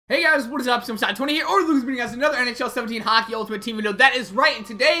Hey guys, what is up? Side20 here, or Lucas bringing us another NHL 17 Hockey Ultimate Team video. That is right, and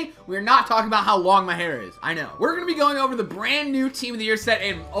today we're not talking about how long my hair is. I know. We're going to be going over the brand new Team of the Year set,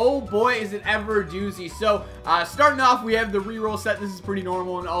 and oh boy, is it ever a doozy. So, starting off, we have the reroll set. This is pretty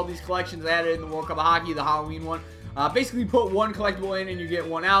normal in all these collections added in the World Cup of Hockey, the Halloween one. Basically, put one collectible in and you get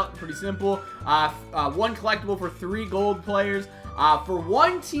one out. Pretty simple. One collectible for 3 gold players. For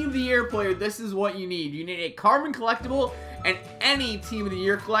one Team of the Year player, this is what you need. You need a carbon collectible and any Team of the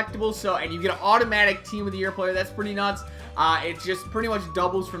Year collectible. So, and you get an automatic Team of the Year player. That's pretty nuts. It just pretty much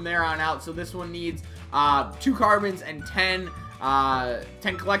doubles from there on out. So this one needs 2 carbons and 10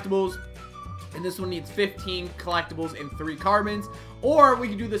 collectibles. And this one needs 15 collectibles and 3 carbons. Or we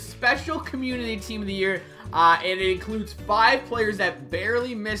can do the special community Team of the Year. And it includes 5 players that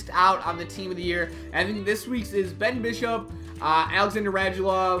barely missed out on the Team of the Year. I think this week's is Ben Bishop, Alexander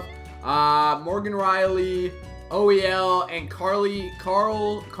Radulov, Morgan Riley, OEL, and Carly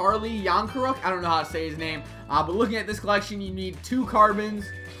Yankaruk. I don't know how to say his name. But looking at this collection, you need 2 carbons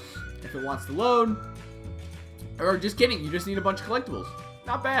if it wants to load. Or just kidding, you just need a bunch of collectibles.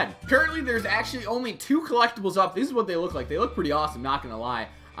 Not bad. Currently, there's actually only 2 collectibles up. This is what they look like. They look pretty awesome, not gonna lie.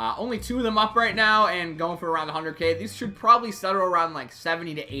 Only 2 of them up right now and going for around 100k. These should probably settle around like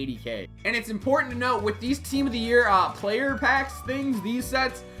 70 to 80k. And it's important to note with these Team of the Year player packs things, these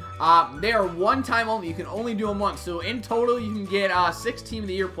sets, they are one time only. You can only do them once. So in total, you can get 6 Team of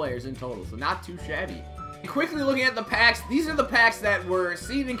the Year players in total. So not too shabby. Quickly looking at the packs, these are the packs that were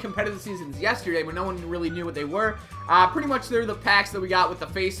seen in competitive seasons yesterday, but no one really knew what they were. Pretty much they're the packs that we got with the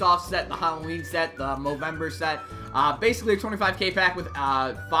face-off set, the Halloween set, the Movember set. Basically a 25k pack with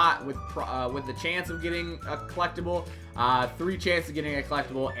the chance of getting a collectible, 3 chances of getting a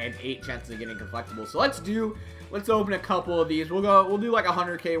collectible, and 8 chances of getting a collectible. So let's open a couple of these. We'll do like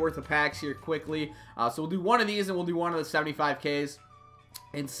 100k worth of packs here quickly. So we'll do one of these and we'll do one of the 75ks.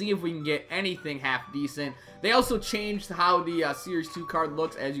 And see if we can get anything half decent. They also changed how the Series 2 card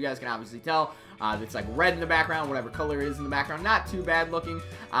looks, as you guys can obviously tell. It's like red in the background, whatever color it is in the background. Not too bad looking.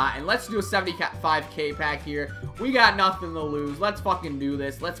 And let's do a 75k pack here. We got nothing to lose. Let's fucking do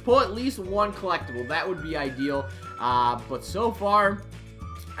this. Let's pull at least 1 collectible. That would be ideal. But so far,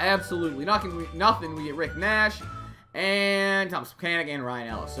 absolutely nothing. We get Rick Nash and Thomas Mechanic and Ryan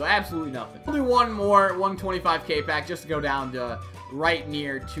Ellis. So absolutely nothing. We'll do one more, 125k pack just to go down to right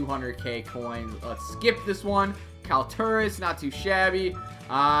near 200k coins. Let's skip this one. Kalturis, not too shabby.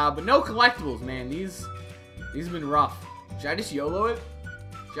 But no collectibles, man. These have been rough. Should I just YOLO it?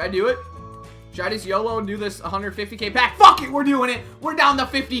 Should I do it? Should I just YOLO and do this 150k pack? Fuck it, we're doing it. We're down to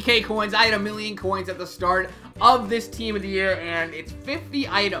 50k coins. I had 1,000,000 coins at the start of this Team of the Year, and it's 50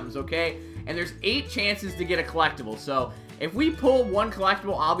 items, okay? And there's 8 chances to get a collectible. So if we pull 1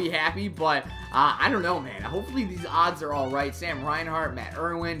 collectible, I'll be happy, but I don't know, man. Hopefully these odds are all right. Sam Reinhart, Matt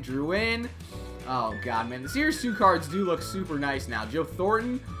Irwin, Drew In. Oh, God, man. The Series 2 cards do look super nice now. Joe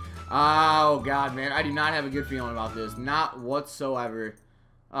Thornton. Oh, God, man. I do not have a good feeling about this. Not whatsoever.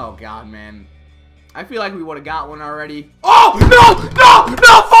 Oh, God, man. I feel like we would have got one already. Oh,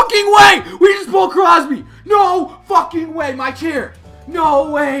 no fucking way. We just pulled Crosby. No fucking way. My chair.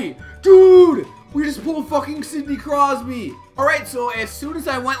 No way. Dude. We just pulled fucking Sidney Crosby. Alright, so as soon as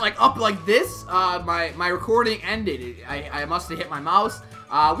I went like up like this, my recording ended. I must have hit my mouse.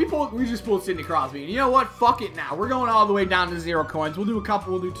 We just pulled Sidney Crosby. And you know what? Fuck it now. We're going all the way down to 0 coins. We'll do a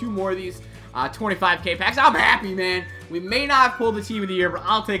couple. We'll do 2 more of these 25k packs. I'm happy, man. We may not have pulled the Team of the Year, but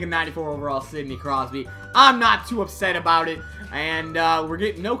I'll take a 94 overall Sidney Crosby. I'm not too upset about it. And we're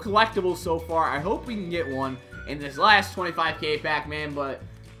getting no collectibles so far. I hope we can get one in this last 25k pack, man. But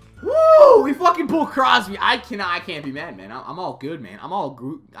woo! We fucking pulled Crosby. I can't be mad, man. I'm all good, man. I'm all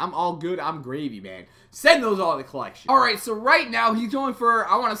good. I'm gravy, man. Send those all to the collection. All right, so right now he's going for,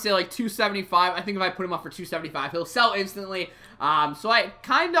 I want to say like 275. I think if I put him up for 275, he'll sell instantly. So I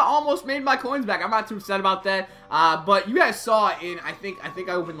kind of almost made my coins back. I'm not too upset about that. But you guys saw in, I think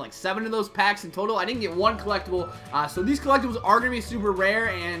I opened like 7 of those packs in total. I didn't get 1 collectible. So these collectibles are going to be super rare,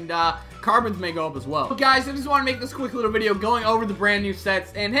 and carbons may go up as well. So guys, I just want to make this quick little video going over the brand new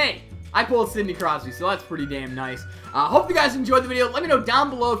sets. And hey, I pulled Sidney Crosby, so that's pretty damn nice. Hope you guys enjoyed the video. Let me know down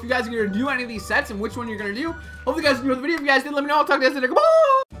below if you guys are going to do any of these sets and which one you're going to do. Hope you guys enjoyed the video. If you guys did, let me know. I'll talk to you guys later.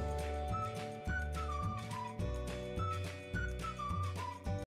 Goodbye!